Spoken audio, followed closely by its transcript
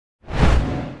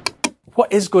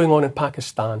what is going on in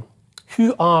Pakistan?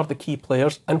 Who are the key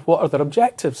players and what are their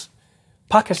objectives?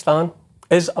 Pakistan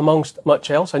is, amongst much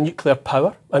else, a nuclear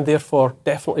power and therefore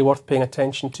definitely worth paying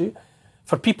attention to.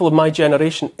 For people of my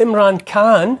generation, Imran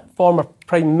Khan, former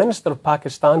Prime Minister of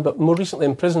Pakistan, but more recently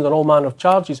imprisoned on all manner of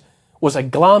charges, was a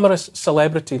glamorous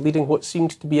celebrity leading what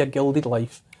seemed to be a gilded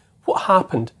life. What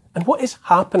happened and what is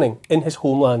happening in his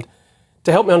homeland?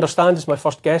 To help me understand is my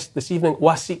first guest this evening,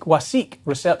 Wasiq Wasiq,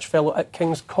 Research Fellow at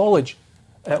King's College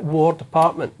War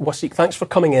Department. Wasiq, thanks for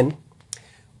coming in.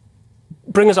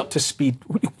 Bring us up to speed.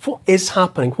 What is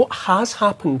happening? What has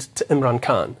happened to Imran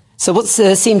Khan? So what's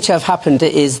seemed to have happened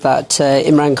is that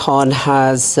Imran Khan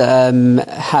has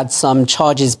had some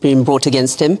charges being brought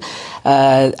against him,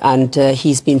 and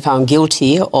he's been found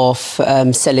guilty of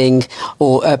selling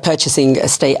or purchasing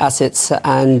state assets,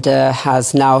 and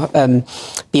has now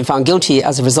been found guilty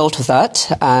as a result of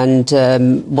that. And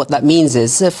what that means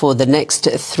is for the next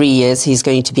 3 years he's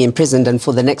going to be imprisoned, and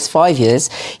for the next 5 years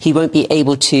he won't be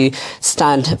able to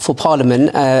stand for Parliament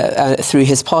through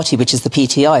his party, which is the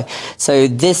PTI. So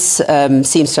this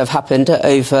seems to have happened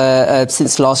over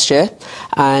since last year,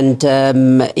 and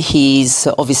he's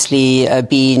obviously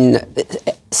been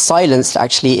silenced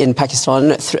actually in Pakistan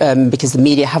because the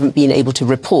media haven't been able to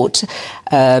report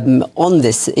on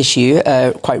this issue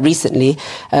quite recently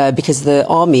because the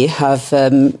army have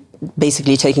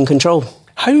basically taken control.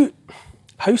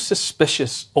 How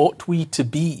suspicious ought we to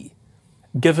be,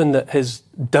 given that his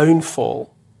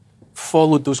downfall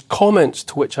followed those comments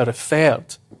to which I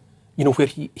referred, you know, where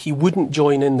he wouldn't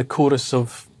join in the chorus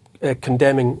of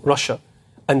condemning Russia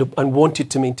and wanted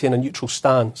to maintain a neutral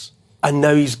stance, and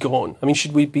now he's gone? I mean,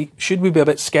 should we be a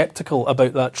bit sceptical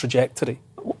about that trajectory?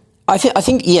 I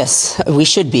think yes, we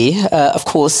should be, of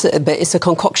course, but it's a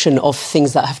concoction of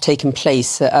things that have taken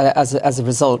place as a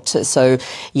result. So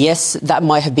yes, that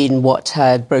might have been what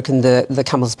had broken the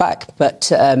camel's back, but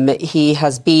he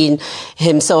has been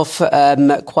himself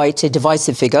quite a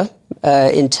divisive figure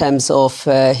in terms of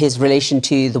his relation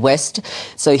to the West.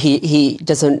 So he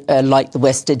doesn't like the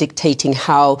West dictating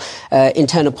how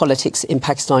internal politics in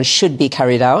Pakistan should be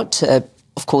carried out.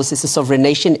 Of course, it's a sovereign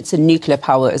nation. It's a nuclear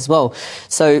power as well.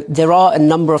 So there are a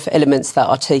number of elements that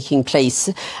are taking place,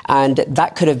 and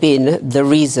that could have been the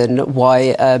reason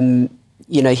why,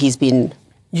 he's been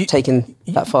taken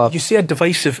that far. You say a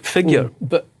divisive figure,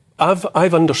 but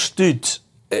I've understood,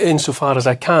 insofar as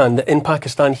I can, that in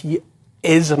Pakistan he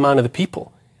is a man of the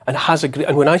people and has agreed.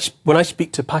 And when I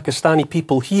speak to Pakistani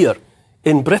people here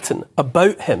in Britain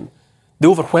about him, the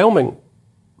overwhelming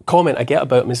comment I get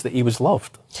about him is that he was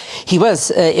loved. He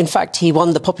was. In fact, he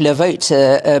won the popular vote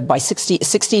by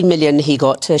 16 million. He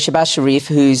got Shehbaz Sharif,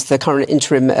 who's the current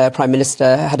interim Prime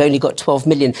Minister, had only got 12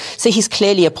 million. So he's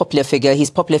clearly a popular figure. He's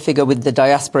a popular figure with the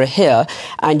diaspora here.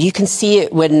 And you can see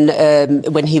it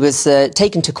when he was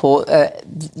taken to court.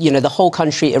 The whole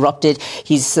country erupted.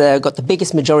 He's got the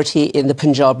biggest majority in the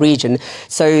Punjab region.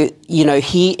 So,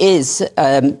 he is,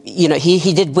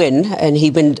 he did win, and he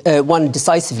won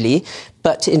decisively.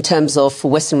 But in terms of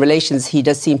Western relations, he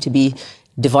does seem to be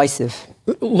divisive.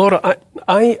 Laura,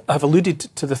 I have alluded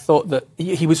to the thought that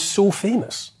he was so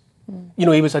famous.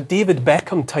 He was a David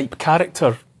Beckham type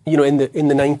character, in the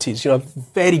 90s.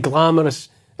 Very glamorous,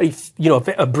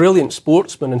 a brilliant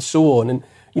sportsman and so on. And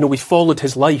we followed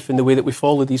his life in the way that we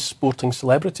follow these sporting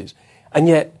celebrities. And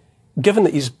yet, given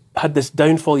that he's had this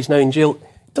downfall, he's now in jail,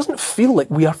 it doesn't feel like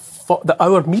that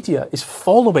our media is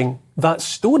following that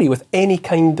story with any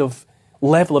kind of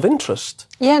level of interest.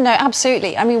 Yeah, no,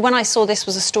 absolutely. I mean, when I saw this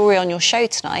was a story on your show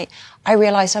tonight, I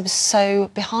realised I was so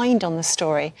behind on the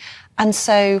story. And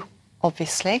so,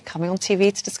 obviously, coming on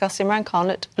TV to discuss Imran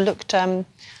Khan, looked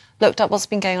up what's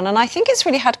been going on. And I think it's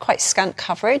really had quite scant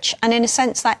coverage. And in a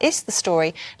sense, that is the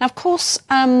story. Now, of course,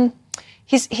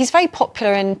 he's very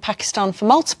popular in Pakistan for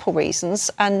multiple reasons.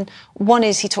 And one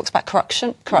is he talks about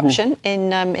corruption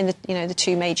in the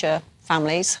two major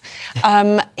families.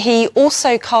 He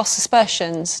also casts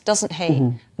aspersions, doesn't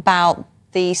he, about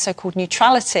the so-called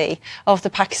neutrality of the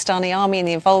Pakistani army and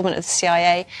the involvement of the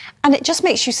CIA. And it just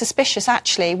makes you suspicious,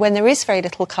 actually, when there is very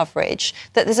little coverage,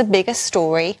 that there's a bigger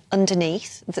story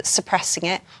underneath that's suppressing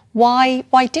it. Why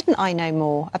didn't I know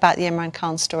more about the Imran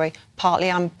Khan story? Partly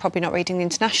I'm probably not reading the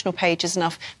international pages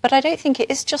enough, but I don't think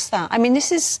it is just that. I mean,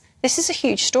 this is a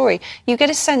huge story. You get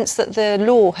a sense that the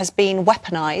law has been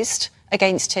weaponised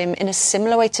against him in a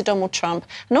similar way to Donald Trump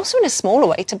and also in a smaller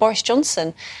way to Boris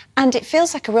Johnson. And it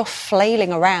feels like a real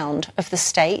flailing around of the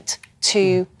state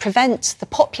to prevent the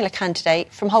popular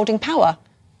candidate from holding power.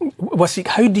 Wasiq,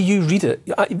 how do you read it?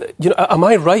 Am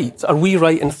I right? Are we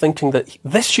right in thinking that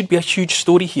this should be a huge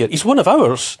story here? He's one of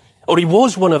ours, or he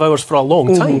was one of ours for a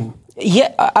long time.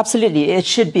 Yeah, absolutely. It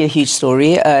should be a huge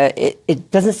story.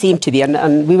 It doesn't seem to be.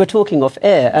 And we were talking off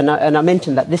air, and I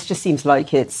mentioned that this just seems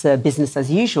like it's business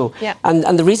as usual. Yeah.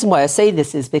 And the reason why I say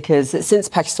this is because since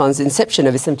Pakistan's inception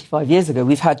over 75 years ago,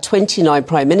 we've had 29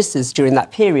 prime ministers during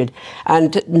that period,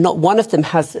 and not one of them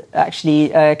has actually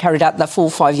carried out that full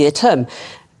 5-year term.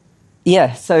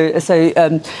 Yeah, so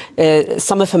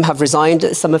some of them have resigned,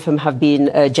 some of them have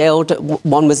been jailed,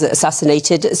 one was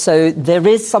assassinated. So there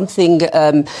is something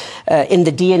in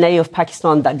the DNA of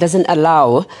Pakistan that doesn't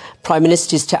allow prime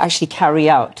ministers to actually carry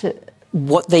out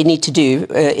what they need to do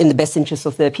in the best interest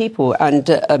of their people.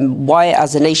 And why,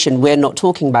 as a nation, we're not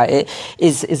talking about it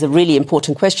is a really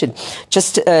important question.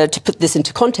 Just to put this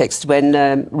into context, when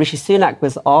Rishi Sunak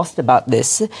was asked about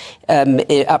this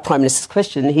at Prime Minister's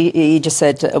question, he just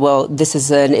said, well, this is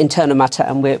an internal matter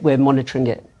and we're monitoring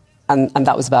it. And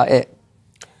that was about it.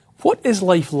 What is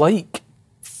life like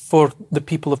for the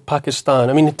people of Pakistan?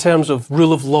 I mean, in terms of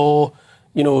rule of law,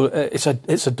 you know, it's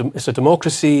a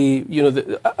democracy. You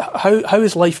know, how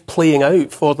is life playing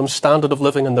out for them? Standard of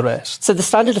living and the rest. So the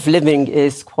standard of living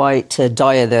is quite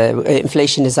dire. There,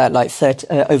 inflation is at like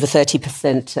over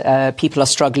 30%. People are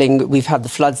struggling. We've had the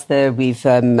floods there. We've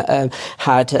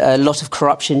had a lot of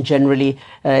corruption generally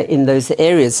in those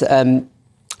areas.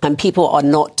 And people are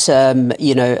not,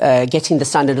 getting the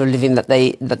standard of living that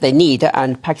they need.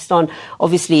 And Pakistan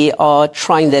obviously are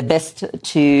trying their best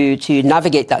to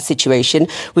navigate that situation,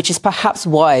 which is perhaps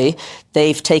why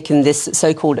they've taken this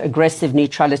so-called aggressive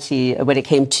neutrality when it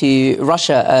came to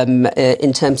Russia,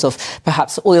 in terms of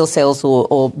perhaps oil sales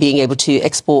or being able to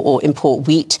export or import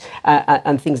wheat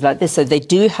and things like this. So they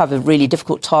do have a really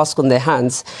difficult task on their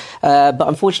hands. But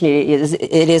unfortunately,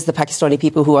 it is the Pakistani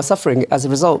people who are suffering as a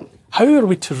result. How are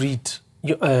we to read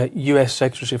US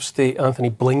Secretary of State Anthony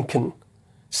Blinken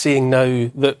saying now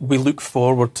that we look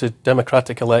forward to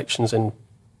democratic elections in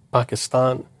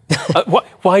Pakistan?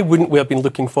 Why wouldn't we have been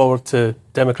looking forward to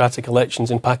democratic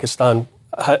elections in Pakistan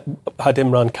had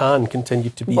Imran Khan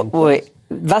continued to be in place?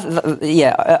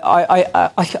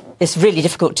 It's really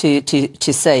difficult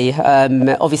to say.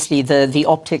 Obviously, the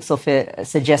optics of it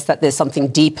suggest that there's something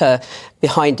deeper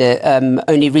behind it.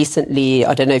 Only recently,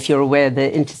 I don't know if you're aware,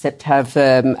 The Intercept have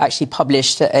actually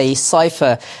published a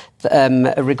cipher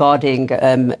regarding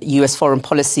US foreign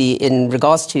policy in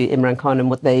regards to Imran Khan, and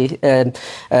what they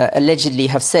allegedly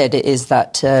have said is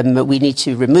that we need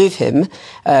to remove him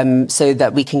so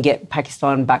that we can get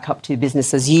Pakistan back up to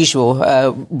business as usual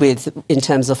in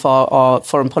terms of our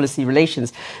foreign policy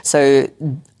relations. So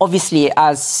obviously,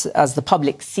 as the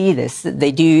public see this,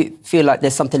 they do feel like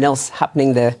there's something else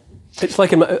happening there. It's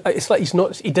like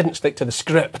he didn't stick to the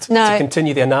script to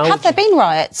continue the analogy. Have there been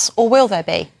riots, or will there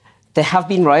be? There have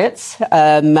been riots,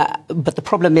 but the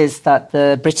problem is that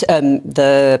the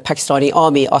Pakistani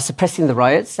army are suppressing the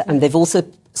riots, and they've also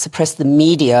suppressed the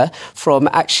media from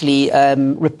actually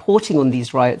reporting on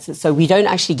these riots. So we don't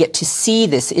actually get to see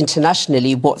this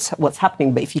internationally, what's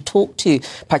happening. But if you talk to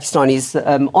Pakistanis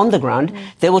on the ground,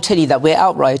 they will tell you that we're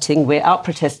out rioting, we're out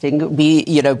protesting,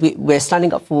 we're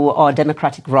standing up for our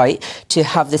democratic right to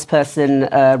have this person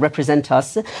represent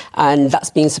us, and that's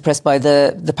being suppressed by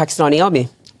the Pakistani army.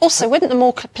 Also, wouldn't the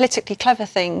more politically clever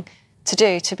thing to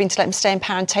do to have been to let him stay in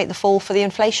power and take the fall for the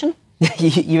inflation?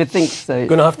 You would think so.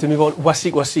 Going to have to move on.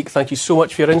 Wasiq, thank you so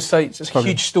much for your insights. It's a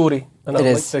huge story, and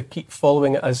I'd like to keep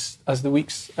following it as the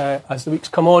weeks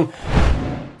come on.